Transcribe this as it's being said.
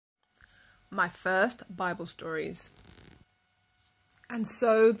My first Bible stories. And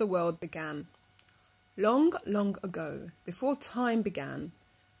so the world began. Long, long ago, before time began,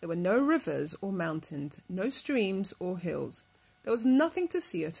 there were no rivers or mountains, no streams or hills. There was nothing to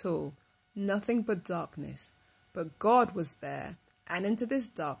see at all, nothing but darkness. But God was there, and into this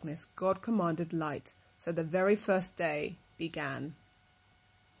darkness God commanded light, so the very first day began.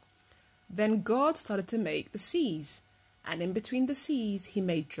 Then God started to make the seas, and in between the seas he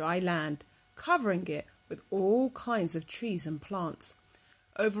made dry land, covering it with all kinds of trees and plants.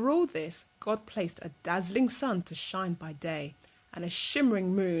 Over all this, God placed a dazzling sun to shine by day and a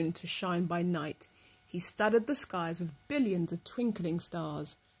shimmering moon to shine by night. He studded the skies with billions of twinkling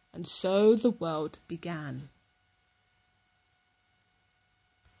stars, and so the world began.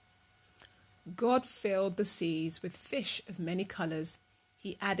 God filled the seas with fish of many colours.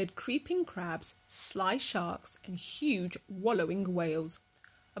 He added creeping crabs, sly sharks, and huge wallowing whales.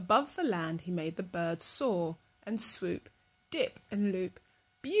 Above the land he made the birds soar and swoop, dip and loop.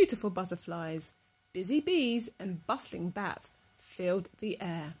 Beautiful butterflies, busy bees, and bustling bats filled the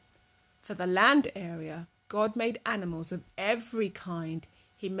air. For the land area, God made animals of every kind.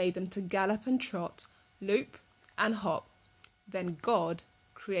 He made them to gallop and trot, loop and hop. Then God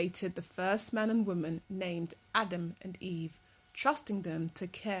created the first man and woman named Adam and Eve, trusting them to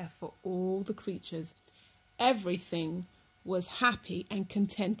care for all the creatures. Everything was happy and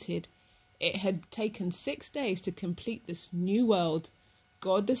contented. It had taken 6 days to complete this new world.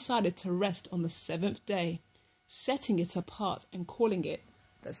 God decided to rest on the seventh day, setting it apart and calling it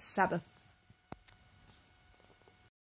the Sabbath.